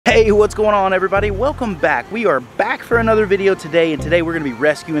Hey, what's going on everybody? Welcome back. We are back for another video today, and today we're gonna be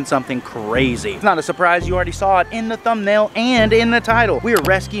rescuing something crazy. It's not a surprise, you already saw it in the thumbnail and in the title. We are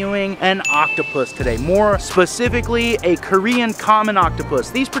rescuing an octopus today. More specifically, a Korean common octopus.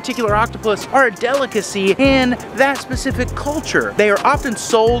 These particular octopus are a delicacy in that specific culture. They are often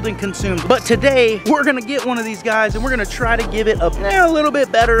sold and consumed, but today we're gonna get one of these guys and we're gonna try to give it a little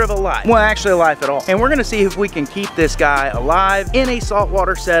bit better of a life. Well, actually a life at all. And we're gonna see if we can keep this guy alive in a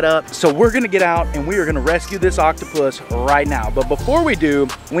saltwater setting. So we're gonna get out and we are gonna rescue this octopus right now. But before we do,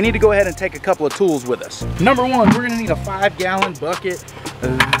 we need to go ahead and take a couple of tools with us. Number one, we're gonna need a 5-gallon bucket.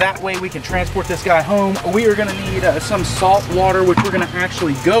 That way we can transport this guy home. We are gonna need some salt water, which we're gonna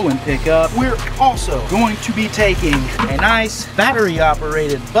actually go and pick up. We're also going to be taking a nice battery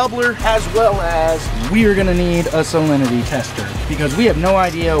operated bubbler, as well as we are gonna need a salinity tester because we have no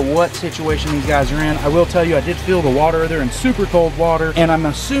idea what situation these guys are in. I will tell you, I did feel the water. They're in super cold water, and I'm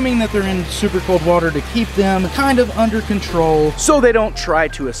assuming that they're in super cold water to keep them kind of under control so they don't try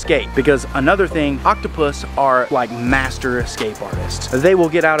to escape. Because another thing, octopus are like master escape artists. They will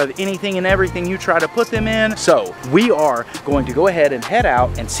get out of anything and everything you try to put them in. So we are going to go ahead and head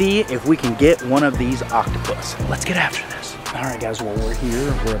out and see if we can get one of these octopus. Let's get after this. All right guys, while we're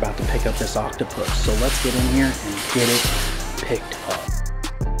here, we're about to pick up this octopus. So let's get in here and get it picked up.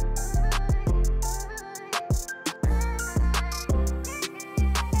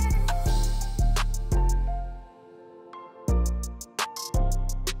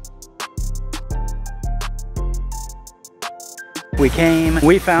 We came,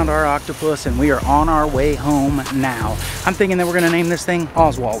 we found our octopus, and we are on our way home now. I'm thinking that we're gonna name this thing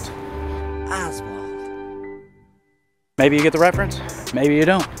Oswald. Oswald. Maybe you get the reference, maybe you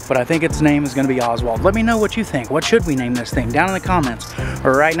don't, but I think its name is gonna be Oswald. Let me know what you think. What should we name this thing? Down in the comments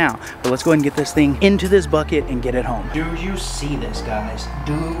or right now. But let's go ahead and get this thing into this bucket and get it home. Do you see this, guys?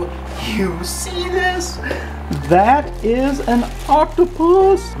 Do you see this? That is an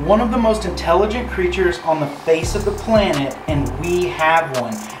octopus. One of the most intelligent creatures on the face of the planet, and we have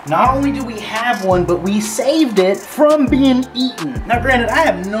one. Not only do we have one, but we saved it from being eaten. Now granted, I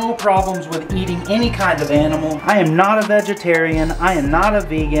have no problems with eating any kind of animal. I am not a vegetarian, I am not a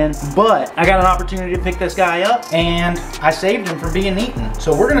vegan, but I got an opportunity to pick this guy up and I saved him from being eaten.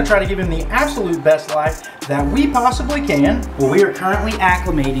 So we're gonna try to give him the absolute best life that we possibly can. Well, we are currently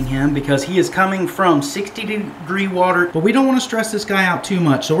acclimating him because he is coming from 60-degree water, but we don't want to stress this guy out too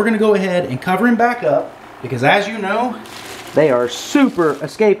much. So we're gonna go ahead and cover him back up because, as you know, they are super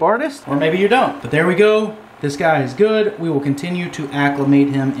escape artists, or maybe you don't. But there we go. This guy is good. We will continue to acclimate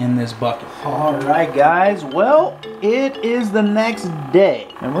him in this bucket. All right, guys. Well, it is the next day,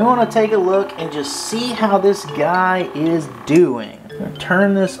 and we want to take a look and just see how this guy is doing. I'm gonna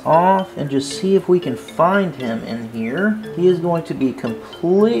turn this off and just see if we can find him in here. He is going to be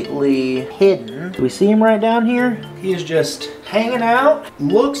completely hidden. Do we see him right down here? He is just hanging out.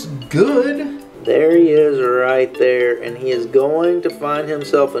 Looks good. There he is right there, and he is going to find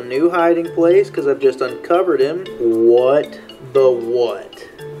himself a new hiding place because I've just uncovered him. What the what?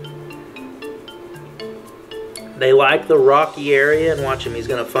 They like the rocky area, and watch him, he's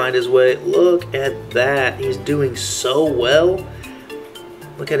gonna find his way. Look at that, he's doing so well.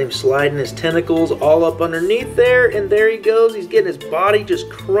 Look at him sliding his tentacles all up underneath there, and there he goes. He's getting his body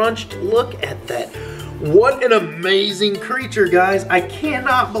just crunched. Look at that. What an amazing creature, guys. I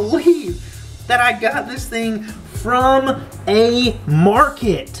cannot believe that I got this thing from a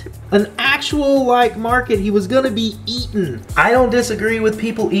market. An actual like market. He was gonna be eaten. I don't disagree with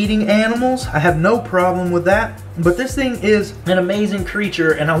people eating animals. I have no problem with that. But this thing is an amazing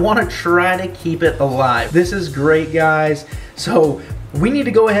creature and I wanna try to keep it alive. This is great, guys. So we need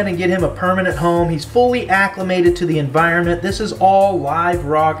to go ahead and get him a permanent home. He's fully acclimated to the environment. This is all live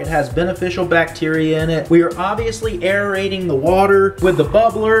rock. It has beneficial bacteria in it. We are obviously aerating the water with the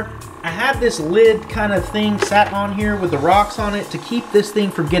bubbler. I have this lid kind of thing sat on here with the rocks on it to keep this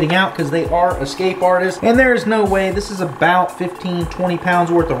thing from getting out because they are escape artists. And there's no way, this is about 15, 20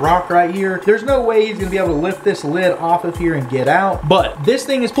 pounds worth of rock right here. There's no way he's gonna be able to lift this lid off of here and get out. But this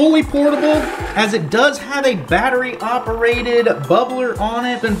thing is fully portable as it does have a battery operated bubbler on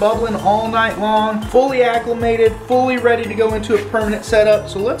it. Been bubbling all night long, fully acclimated, fully ready to go into a permanent setup.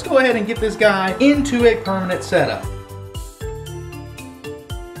 So let's go ahead and get this guy into a permanent setup.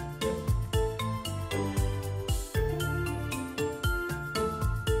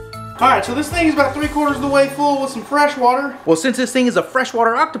 All right, so this thing is about 3/4 of the way full with some fresh water. Well, since this thing is a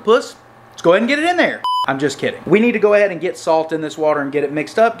freshwater octopus, let's go ahead and get it in there. I'm just kidding. We need to go ahead and get salt in this water and get it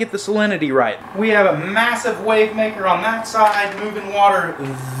mixed up, get the salinity right. We have a massive wave maker on that side, moving water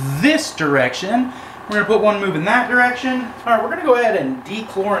this direction. We're gonna put one move in that direction. All right, we're gonna go ahead and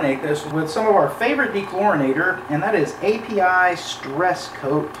dechlorinate this with some of our favorite dechlorinator, and that is API Stress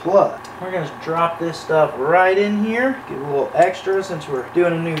Coat Plus. We're gonna just drop this stuff right in here. Get a little extra since we're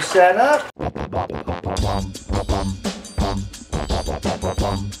doing a new setup.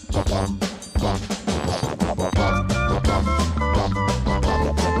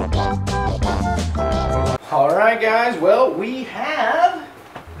 Alright guys, well we have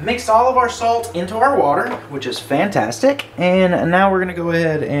mixed all of our salt into our water, which is fantastic. And now we're going to go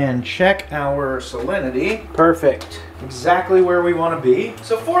ahead and check our salinity. Perfect. Exactly where we want to be.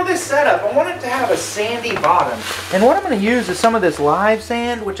 So for this setup, I want it to have a sandy bottom. And what I'm going to use is some of this live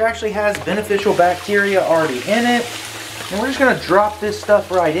sand, which actually has beneficial bacteria already in it. And we're just going to drop this stuff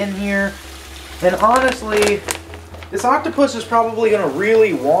right in here. And honestly, this octopus is probably going to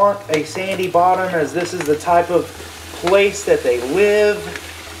really want a sandy bottom, as this is the type of place that they live.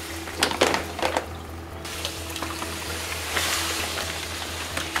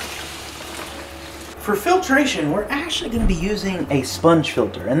 For filtration, we're actually going to be using a sponge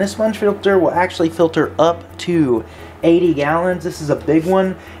filter, and this sponge filter will actually filter up to 80 gallons. This is a big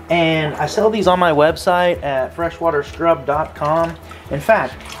one, and I sell these on my website at freshwaterscrub.com. In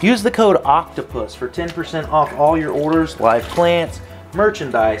fact, use the code OCTOPUS for 10% off all your orders, live plants,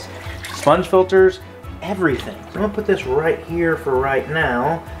 merchandise, sponge filters, everything. So I'm going to put this right here for right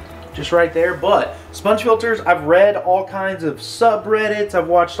now. Just right there. But sponge filters, I've read all kinds of subreddits, I've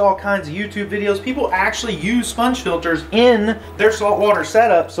watched all kinds of YouTube videos. People actually use sponge filters in their saltwater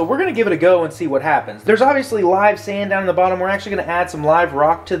setup, so we're going to give it a go and see what happens. There's obviously live sand down in the bottom. We're actually going to add some live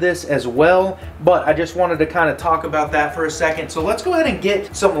rock to this as well, but I just wanted to kind of talk about that for a second. So let's go ahead and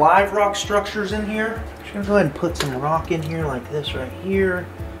get some live rock structures in here. Just going to go ahead and put some rock in here like this right here.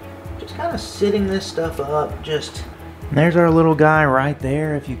 Just kind of sitting this stuff up. And there's our little guy right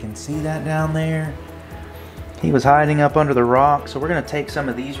there, if you can see that down there. He was hiding up under the rock, so we're gonna take some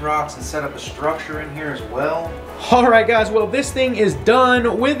of these rocks and set up a structure in here as well. All right guys, well this thing is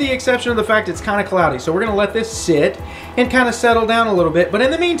done, with the exception of the fact it's kind of cloudy. So we're gonna let this sit and kind of settle down a little bit. But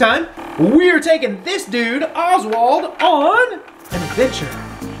in the meantime, we are taking this dude, Oswald, on an adventure.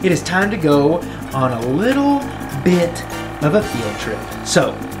 It is time to go on a little bit of a field trip.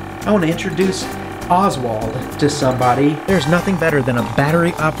 So I want to introduce Oswald to somebody. There's nothing better than a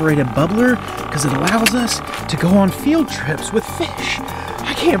battery-operated bubbler, because it allows us to go on field trips with fish.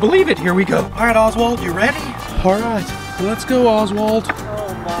 I can't believe it. Here we go. All right, Oswald, you ready? All right, let's go, Oswald.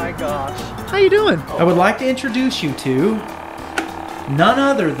 Oh my gosh. How you doing? I would like to introduce you to none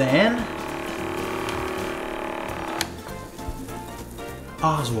other than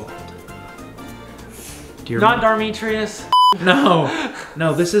Oswald. Not Darmetrius.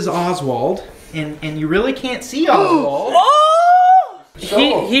 No, this is Oswald. And you really can't see Oswald.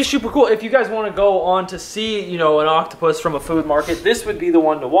 Oh! He's super cool. If you guys want to go on to see, you know, an octopus from a food market, this would be the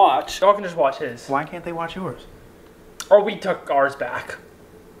one to watch. Y'all can just watch his. Why can't they watch yours? Or we took ours back.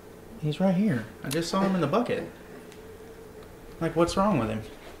 He's right here. I just saw him in the bucket. Like, what's wrong with him?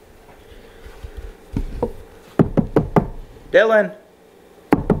 Dylan.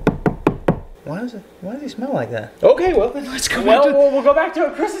 Why does he smell like that? Okay, well then let's go back to... we'll go back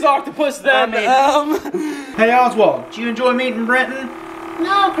to Chris's octopus then. Hey Oswald, did you enjoy meeting Brenton?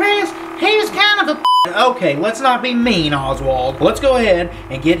 No, Chris, he was kind of a... Okay, let's not be mean, Oswald. Let's go ahead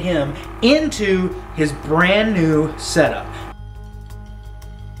and get him into his brand new setup.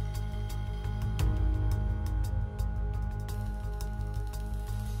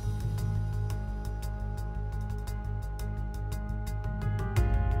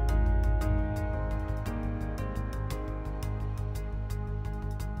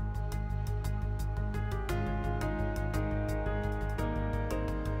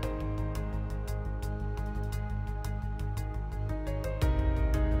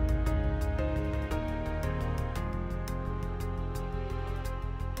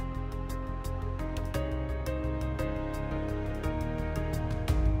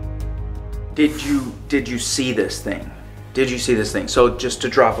 Did you see this thing? Did you see this thing? So just to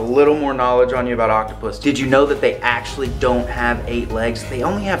drop a little more knowledge on you about octopus, did you know that they actually don't have 8 legs? They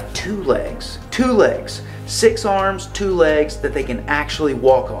only have 2 legs. 2 legs. 6 arms, 2 legs that they can actually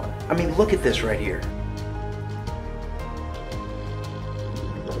walk on. I mean, look at this right here.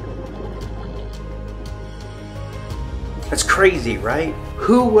 That's crazy, right?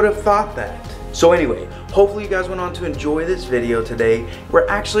 Who would have thought that? So anyway, hopefully you guys went on to enjoy this video today. We're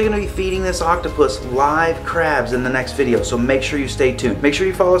actually going to be feeding this octopus live crabs in the next video, so make sure you stay tuned. Make sure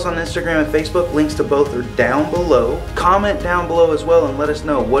you follow us on Instagram and Facebook. Links to both are down below. Comment down below as well and let us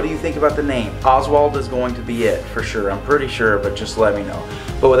know, what do you think about the name? Oswald is going to be it for sure. I'm pretty sure, but just let me know.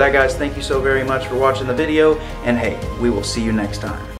 But with that, guys, thank you so very much for watching the video, and hey, we will see you next time.